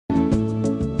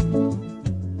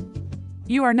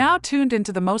You are now tuned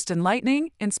into the most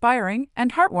enlightening, inspiring,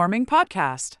 and heartwarming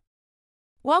podcast.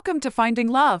 Welcome to Finding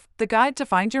Love, the guide to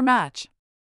find your match.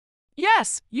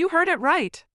 Yes, you heard it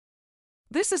right.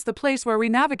 This is the place where we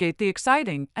navigate the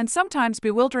exciting and sometimes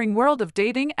bewildering world of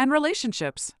dating and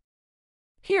relationships.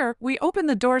 Here, we open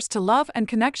the doors to love and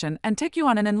connection and take you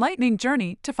on an enlightening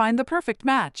journey to find the perfect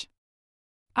match.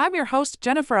 I'm your host,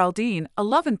 Jennifer Aldine, a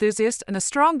love enthusiast and a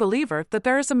strong believer that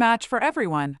there is a match for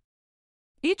everyone.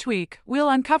 Each week, we'll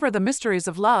uncover the mysteries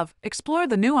of love, explore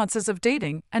the nuances of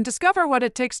dating, and discover what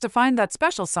it takes to find that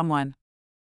special someone.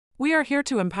 We are here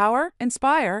to empower,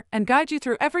 inspire, and guide you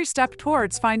through every step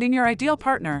towards finding your ideal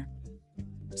partner.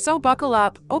 So buckle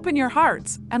up, open your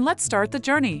hearts, and let's start the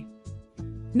journey.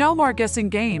 No more guessing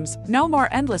games, no more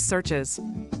endless searches.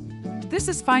 This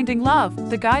is Finding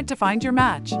Love, the guide to find your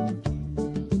match.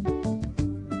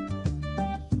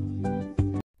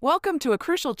 Welcome to a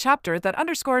crucial chapter that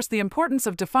underscores the importance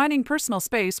of defining personal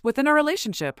space within a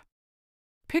relationship.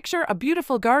 Picture a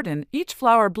beautiful garden, each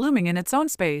flower blooming in its own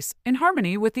space, in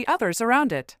harmony with the others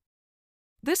around it.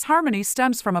 This harmony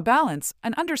stems from a balance,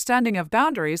 an understanding of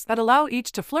boundaries that allow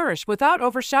each to flourish without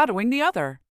overshadowing the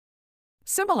other.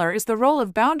 Similar is the role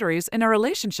of boundaries in a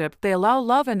relationship. They allow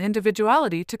love and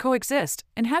individuality to coexist,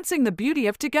 enhancing the beauty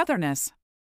of togetherness.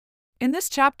 In this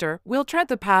chapter, we'll tread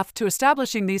the path to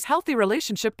establishing these healthy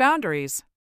relationship boundaries.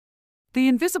 The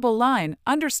invisible line,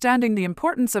 understanding the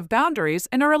importance of boundaries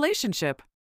in a relationship.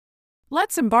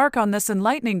 Let's embark on this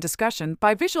enlightening discussion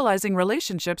by visualizing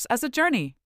relationships as a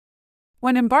journey.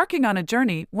 When embarking on a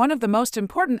journey, one of the most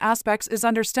important aspects is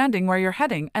understanding where you're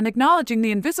heading and acknowledging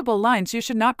the invisible lines you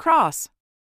should not cross.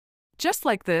 Just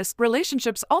like this,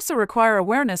 relationships also require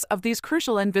awareness of these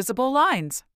crucial invisible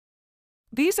lines.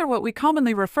 These are what we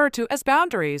commonly refer to as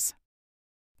boundaries.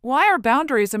 Why are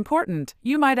boundaries important,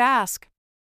 you might ask?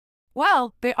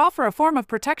 Well, they offer a form of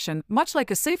protection, much like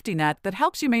a safety net that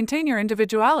helps you maintain your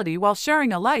individuality while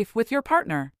sharing a life with your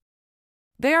partner.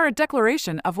 They are a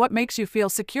declaration of what makes you feel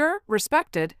secure,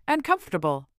 respected, and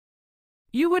comfortable.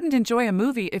 You wouldn't enjoy a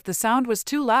movie if the sound was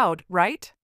too loud,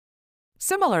 right?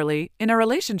 Similarly, in a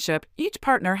relationship, each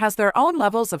partner has their own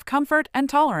levels of comfort and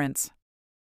tolerance.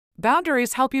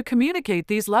 Boundaries help you communicate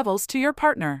these levels to your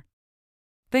partner.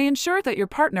 They ensure that your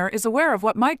partner is aware of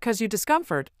what might cause you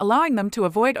discomfort, allowing them to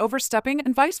avoid overstepping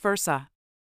and vice versa.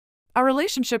 A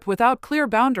relationship without clear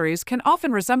boundaries can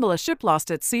often resemble a ship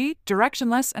lost at sea,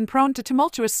 directionless and prone to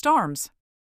tumultuous storms.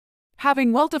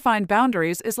 Having well-defined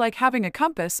boundaries is like having a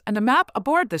compass and a map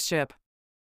aboard the ship.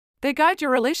 They guide your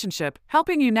relationship,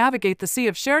 helping you navigate the sea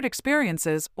of shared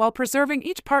experiences while preserving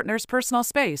each partner's personal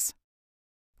space.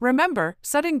 Remember,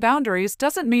 setting boundaries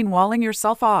doesn't mean walling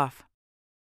yourself off.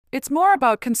 It's more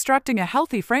about constructing a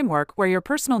healthy framework where your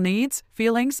personal needs,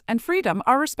 feelings, and freedom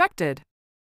are respected.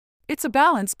 It's a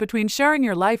balance between sharing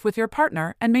your life with your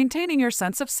partner and maintaining your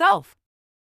sense of self.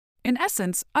 In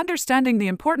essence, understanding the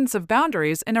importance of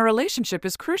boundaries in a relationship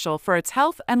is crucial for its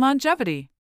health and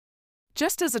longevity.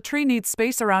 Just as a tree needs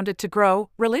space around it to grow,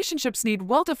 relationships need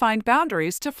well-defined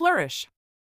boundaries to flourish.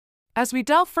 As we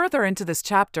delve further into this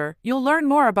chapter, you'll learn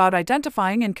more about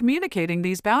identifying and communicating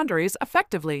these boundaries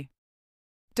effectively.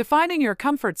 Defining your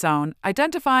comfort zone,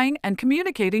 identifying and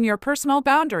communicating your personal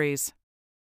boundaries.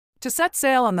 To set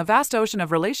sail on the vast ocean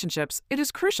of relationships, it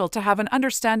is crucial to have an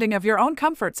understanding of your own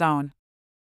comfort zone.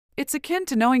 It's akin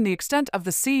to knowing the extent of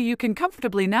the sea you can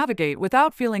comfortably navigate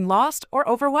without feeling lost or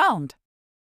overwhelmed.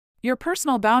 Your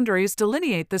personal boundaries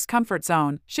delineate this comfort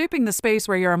zone, shaping the space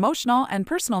where your emotional and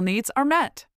personal needs are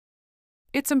met.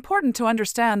 It's important to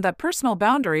understand that personal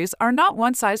boundaries are not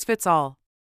one-size-fits-all.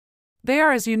 They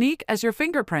are as unique as your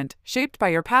fingerprint, shaped by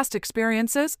your past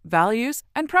experiences, values,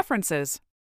 and preferences.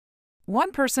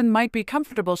 One person might be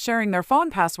comfortable sharing their phone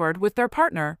password with their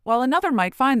partner, while another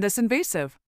might find this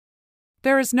invasive.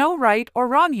 There is no right or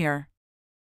wrong here.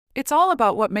 It's all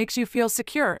about what makes you feel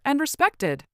secure and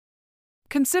respected.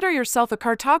 Consider yourself a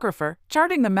cartographer,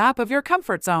 charting the map of your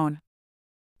comfort zone.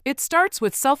 It starts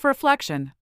with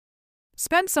self-reflection.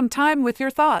 Spend some time with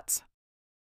your thoughts.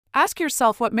 Ask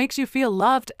yourself what makes you feel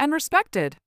loved and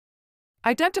respected.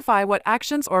 Identify what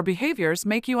actions or behaviors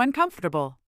make you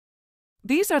uncomfortable.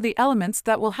 These are the elements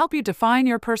that will help you define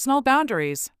your personal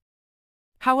boundaries.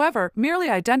 However, merely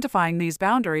identifying these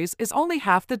boundaries is only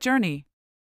half the journey.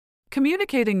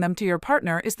 Communicating them to your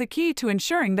partner is the key to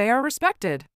ensuring they are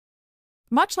respected.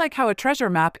 Much like how a treasure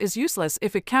map is useless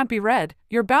if it can't be read,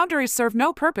 your boundaries serve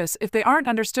no purpose if they aren't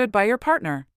understood by your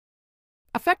partner.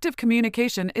 Effective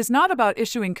communication is not about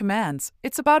issuing commands,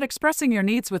 it's about expressing your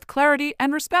needs with clarity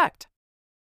and respect.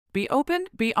 Be open,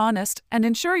 be honest, and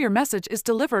ensure your message is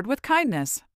delivered with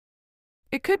kindness.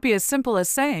 It could be as simple as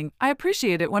saying, "I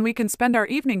appreciate it when we can spend our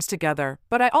evenings together,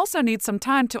 but I also need some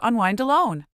time to unwind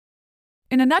alone."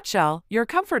 In a nutshell, your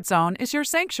comfort zone is your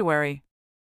sanctuary.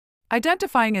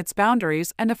 Identifying its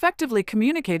boundaries and effectively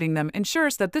communicating them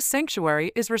ensures that this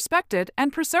sanctuary is respected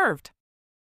and preserved.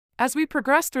 As we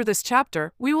progress through this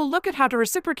chapter, we will look at how to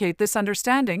reciprocate this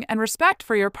understanding and respect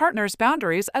for your partner's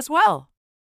boundaries as well.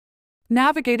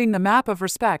 Navigating the map of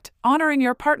respect, honoring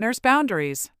your partner's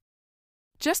boundaries.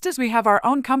 Just as we have our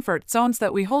own comfort zones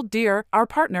that we hold dear, our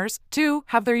partners, too,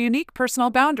 have their unique personal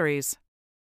boundaries.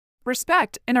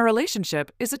 Respect, in a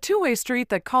relationship, is a two-way street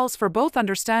that calls for both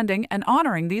understanding and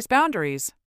honoring these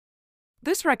boundaries.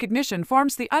 This recognition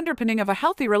forms the underpinning of a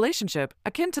healthy relationship,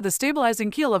 akin to the stabilizing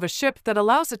keel of a ship that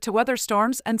allows it to weather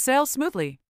storms and sail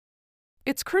smoothly.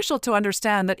 It's crucial to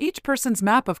understand that each person's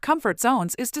map of comfort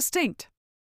zones is distinct.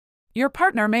 Your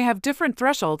partner may have different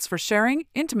thresholds for sharing,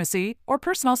 intimacy, or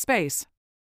personal space.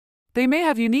 They may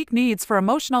have unique needs for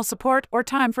emotional support or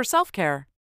time for self-care.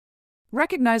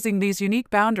 Recognizing these unique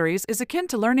boundaries is akin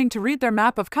to learning to read their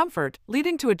map of comfort,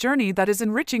 leading to a journey that is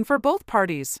enriching for both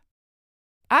parties.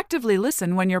 Actively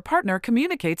listen when your partner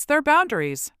communicates their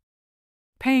boundaries.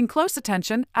 Paying close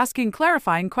attention, asking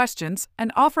clarifying questions,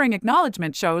 and offering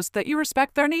acknowledgement shows that you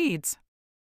respect their needs.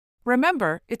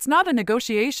 Remember, it's not a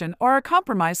negotiation or a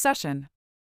compromise session.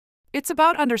 It's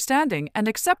about understanding and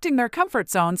accepting their comfort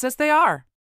zones as they are.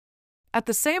 At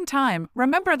the same time,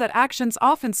 remember that actions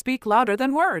often speak louder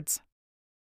than words.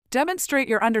 Demonstrate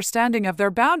your understanding of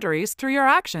their boundaries through your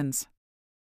actions.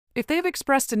 If they've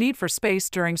expressed a need for space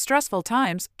during stressful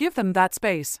times, give them that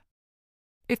space.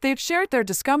 If they've shared their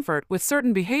discomfort with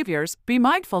certain behaviors, be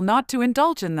mindful not to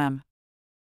indulge in them.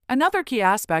 Another key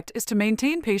aspect is to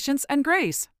maintain patience and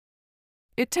grace.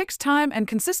 It takes time and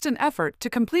consistent effort to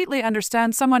completely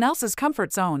understand someone else's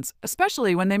comfort zones,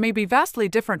 especially when they may be vastly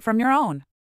different from your own.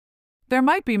 There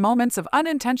might be moments of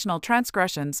unintentional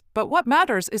transgressions, but what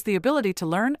matters is the ability to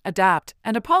learn, adapt,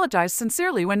 and apologize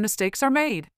sincerely when mistakes are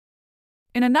made.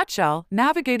 In a nutshell,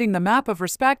 navigating the map of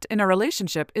respect in a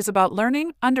relationship is about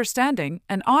learning, understanding,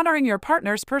 and honoring your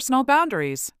partner's personal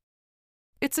boundaries.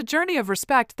 It's a journey of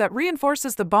respect that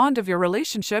reinforces the bond of your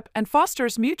relationship and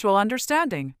fosters mutual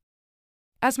understanding.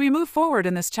 As we move forward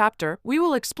in this chapter, we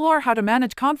will explore how to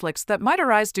manage conflicts that might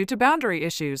arise due to boundary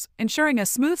issues, ensuring a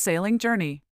smooth sailing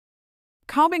journey.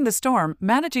 Calming the storm,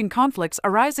 managing conflicts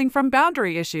arising from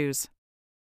boundary issues.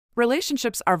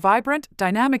 Relationships are vibrant,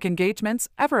 dynamic engagements,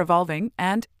 ever-evolving,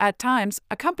 and, at times,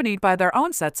 accompanied by their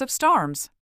own sets of storms.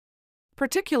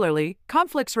 Particularly,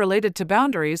 conflicts related to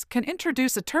boundaries can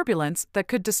introduce a turbulence that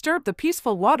could disturb the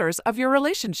peaceful waters of your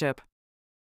relationship.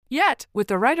 Yet, with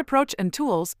the right approach and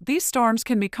tools, these storms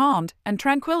can be calmed and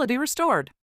tranquility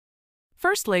restored.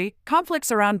 Firstly,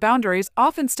 conflicts around boundaries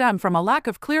often stem from a lack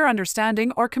of clear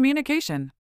understanding or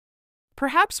communication.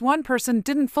 Perhaps one person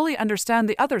didn't fully understand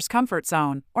the other's comfort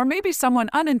zone, or maybe someone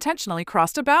unintentionally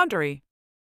crossed a boundary.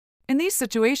 In these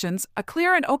situations, a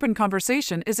clear and open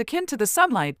conversation is akin to the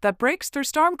sunlight that breaks through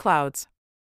storm clouds.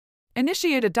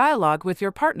 Initiate a dialogue with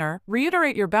your partner,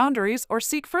 reiterate your boundaries, or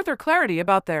seek further clarity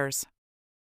about theirs.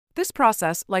 This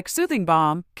process, like soothing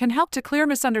balm, can help to clear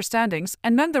misunderstandings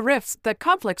and mend the rifts that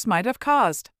conflicts might have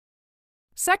caused.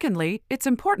 Secondly, it's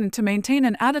important to maintain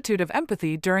an attitude of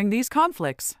empathy during these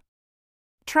conflicts.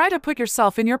 Try to put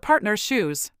yourself in your partner's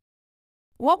shoes.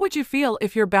 What would you feel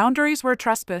if your boundaries were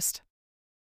trespassed?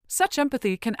 Such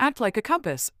empathy can act like a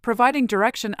compass, providing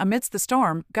direction amidst the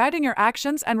storm, guiding your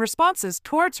actions and responses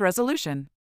towards resolution.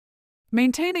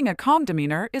 Maintaining a calm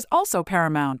demeanor is also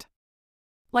paramount.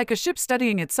 Like a ship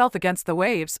steadying itself against the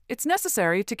waves, it's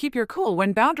necessary to keep your cool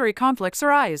when boundary conflicts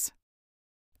arise.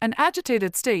 An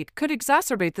agitated state could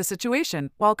exacerbate the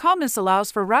situation, while calmness allows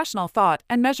for rational thought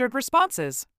and measured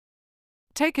responses.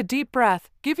 Take a deep breath,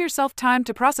 give yourself time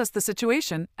to process the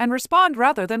situation, and respond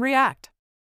rather than react.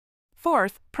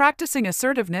 Fourth, practicing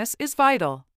assertiveness is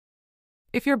vital.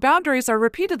 If your boundaries are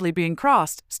repeatedly being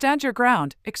crossed, stand your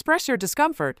ground, express your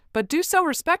discomfort, but do so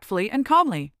respectfully and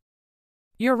calmly.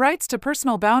 Your rights to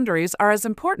personal boundaries are as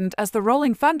important as the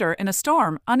rolling thunder in a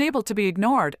storm, unable to be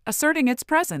ignored, asserting its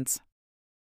presence.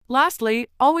 Lastly,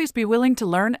 always be willing to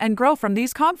learn and grow from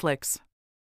these conflicts.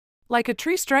 Like a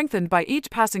tree strengthened by each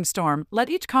passing storm,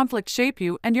 let each conflict shape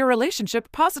you and your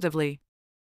relationship positively.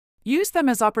 Use them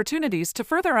as opportunities to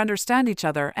further understand each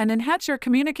other and enhance your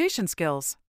communication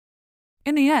skills.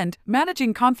 In the end,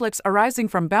 managing conflicts arising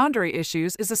from boundary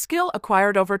issues is a skill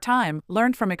acquired over time,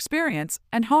 learned from experience,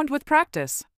 and honed with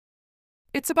practice.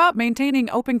 It's about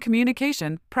maintaining open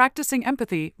communication, practicing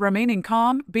empathy, remaining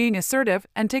calm, being assertive,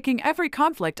 and taking every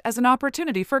conflict as an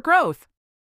opportunity for growth.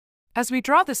 As we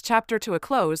draw this chapter to a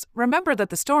close, remember that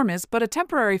the storm is but a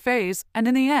temporary phase, and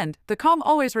in the end, the calm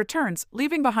always returns,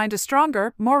 leaving behind a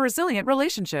stronger, more resilient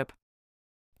relationship.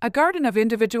 A garden of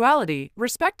individuality,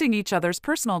 respecting each other's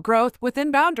personal growth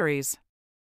within boundaries.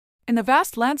 In the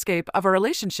vast landscape of a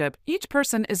relationship, each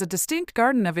person is a distinct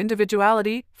garden of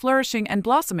individuality, flourishing and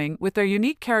blossoming with their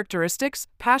unique characteristics,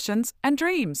 passions, and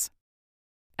dreams.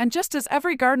 And just as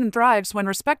every garden thrives when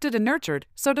respected and nurtured,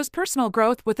 so does personal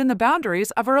growth within the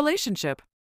boundaries of a relationship.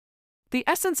 The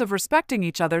essence of respecting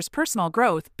each other's personal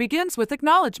growth begins with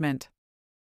acknowledgement.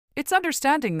 It's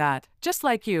understanding that, just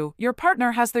like you, your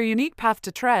partner has their unique path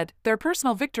to tread, their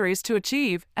personal victories to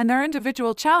achieve, and their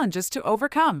individual challenges to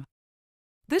overcome.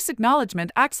 This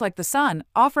acknowledgement acts like the sun,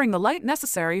 offering the light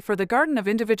necessary for the garden of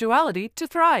individuality to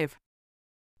thrive.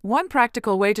 One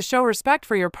practical way to show respect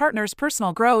for your partner's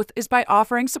personal growth is by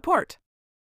offering support.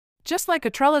 Just like a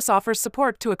trellis offers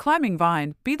support to a climbing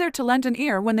vine, be there to lend an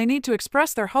ear when they need to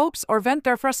express their hopes or vent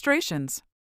their frustrations.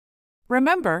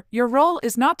 Remember, your role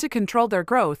is not to control their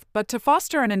growth, but to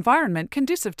foster an environment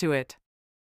conducive to it.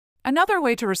 Another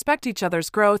way to respect each other's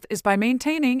growth is by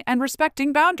maintaining and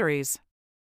respecting boundaries.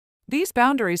 These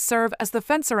boundaries serve as the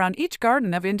fence around each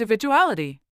garden of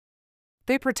individuality.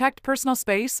 They protect personal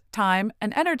space, time,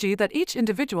 and energy that each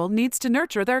individual needs to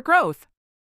nurture their growth.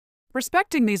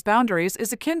 Respecting these boundaries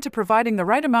is akin to providing the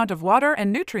right amount of water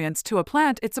and nutrients to a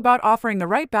plant. It's about offering the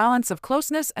right balance of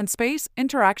closeness and space,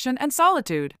 interaction and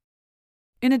solitude.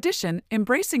 In addition,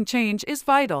 embracing change is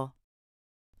vital.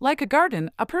 Like a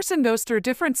garden, a person goes through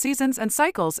different seasons and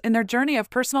cycles in their journey of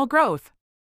personal growth.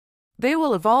 They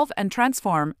will evolve and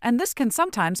transform, and this can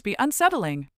sometimes be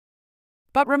unsettling.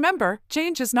 But remember,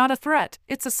 change is not a threat,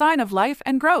 it's a sign of life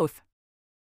and growth.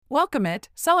 Welcome it,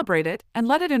 celebrate it, and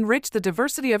let it enrich the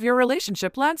diversity of your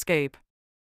relationship landscape.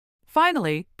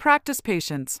 Finally, practice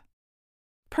patience.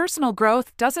 Personal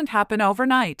growth doesn't happen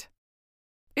overnight.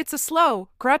 It's a slow,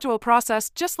 gradual process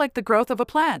just like the growth of a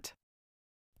plant.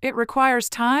 It requires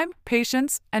time,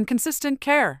 patience, and consistent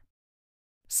care.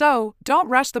 So, don't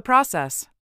rush the process.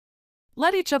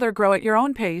 Let each other grow at your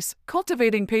own pace,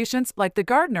 cultivating patience like the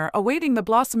gardener awaiting the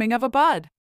blossoming of a bud.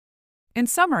 In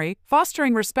summary,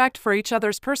 fostering respect for each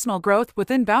other's personal growth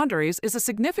within boundaries is a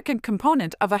significant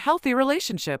component of a healthy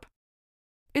relationship.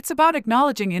 It's about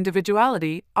acknowledging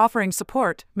individuality, offering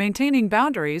support, maintaining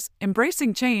boundaries,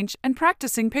 embracing change, and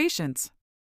practicing patience.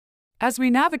 As we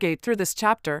navigate through this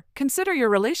chapter, consider your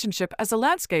relationship as a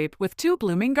landscape with two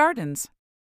blooming gardens.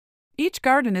 Each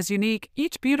garden is unique,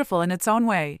 each beautiful in its own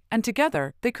way, and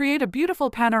together, they create a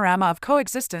beautiful panorama of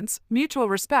coexistence, mutual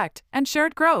respect, and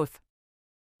shared growth.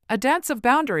 A dance of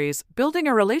boundaries, building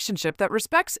a relationship that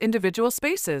respects individual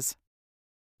spaces.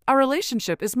 A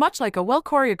relationship is much like a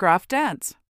well-choreographed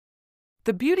dance.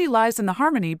 The beauty lies in the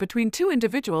harmony between two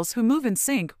individuals who move in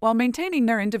sync while maintaining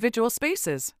their individual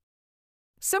spaces.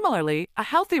 Similarly, a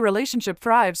healthy relationship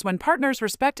thrives when partners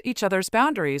respect each other's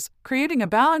boundaries, creating a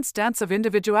balanced dance of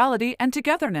individuality and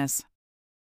togetherness.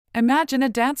 Imagine a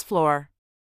dance floor.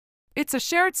 It's a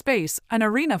shared space, an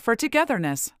arena for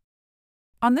togetherness.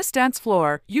 On this dance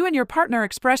floor, you and your partner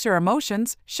express your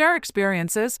emotions, share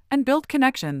experiences, and build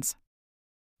connections.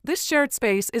 This shared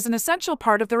space is an essential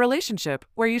part of the relationship,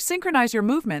 where you synchronize your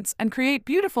movements and create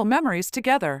beautiful memories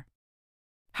together.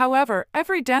 However,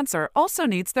 every dancer also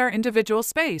needs their individual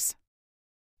space.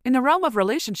 In the realm of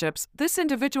relationships, this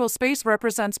individual space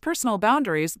represents personal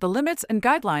boundaries, the limits and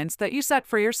guidelines that you set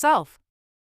for yourself.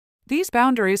 These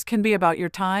boundaries can be about your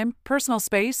time, personal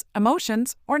space,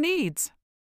 emotions, or needs.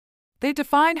 They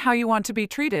define how you want to be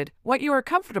treated, what you are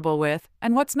comfortable with,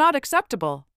 and what's not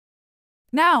acceptable.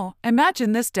 Now,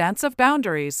 imagine this dance of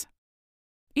boundaries.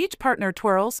 Each partner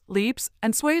twirls, leaps,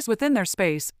 and sways within their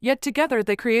space, yet together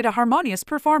they create a harmonious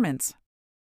performance.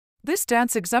 This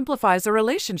dance exemplifies a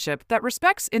relationship that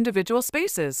respects individual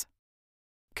spaces.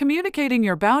 Communicating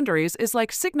your boundaries is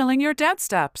like signaling your dance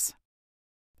steps.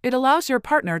 It allows your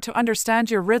partner to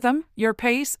understand your rhythm, your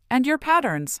pace, and your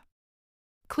patterns.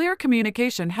 Clear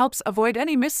communication helps avoid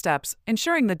any missteps,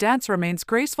 ensuring the dance remains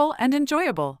graceful and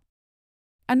enjoyable.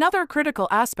 Another critical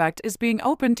aspect is being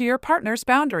open to your partner's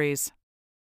boundaries.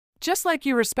 Just like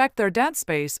you respect their dance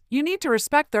space, you need to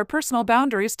respect their personal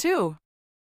boundaries too.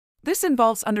 This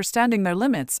involves understanding their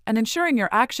limits and ensuring your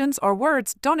actions or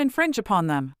words don't infringe upon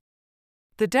them.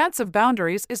 The dance of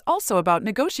boundaries is also about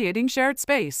negotiating shared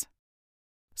space.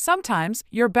 Sometimes,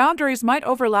 your boundaries might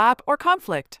overlap or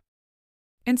conflict.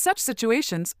 In such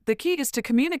situations, the key is to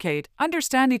communicate,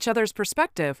 understand each other's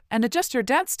perspective, and adjust your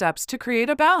dance steps to create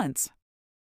a balance.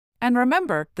 And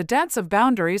remember, the dance of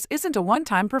boundaries isn't a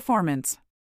one-time performance.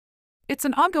 It's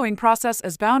an ongoing process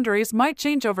as boundaries might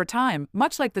change over time,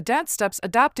 much like the dance steps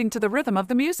adapting to the rhythm of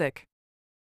the music.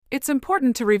 It's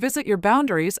important to revisit your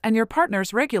boundaries and your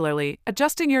partner's regularly,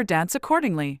 adjusting your dance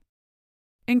accordingly.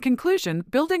 In conclusion,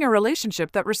 building a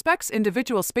relationship that respects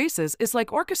individual spaces is like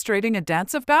orchestrating a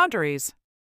dance of boundaries.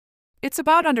 It's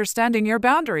about understanding your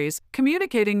boundaries,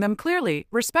 communicating them clearly,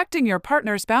 respecting your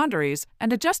partner's boundaries,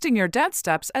 and adjusting your dance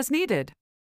steps as needed.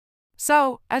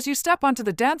 So, as you step onto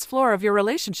the dance floor of your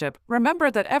relationship, remember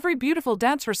that every beautiful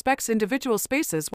dance respects individual spaces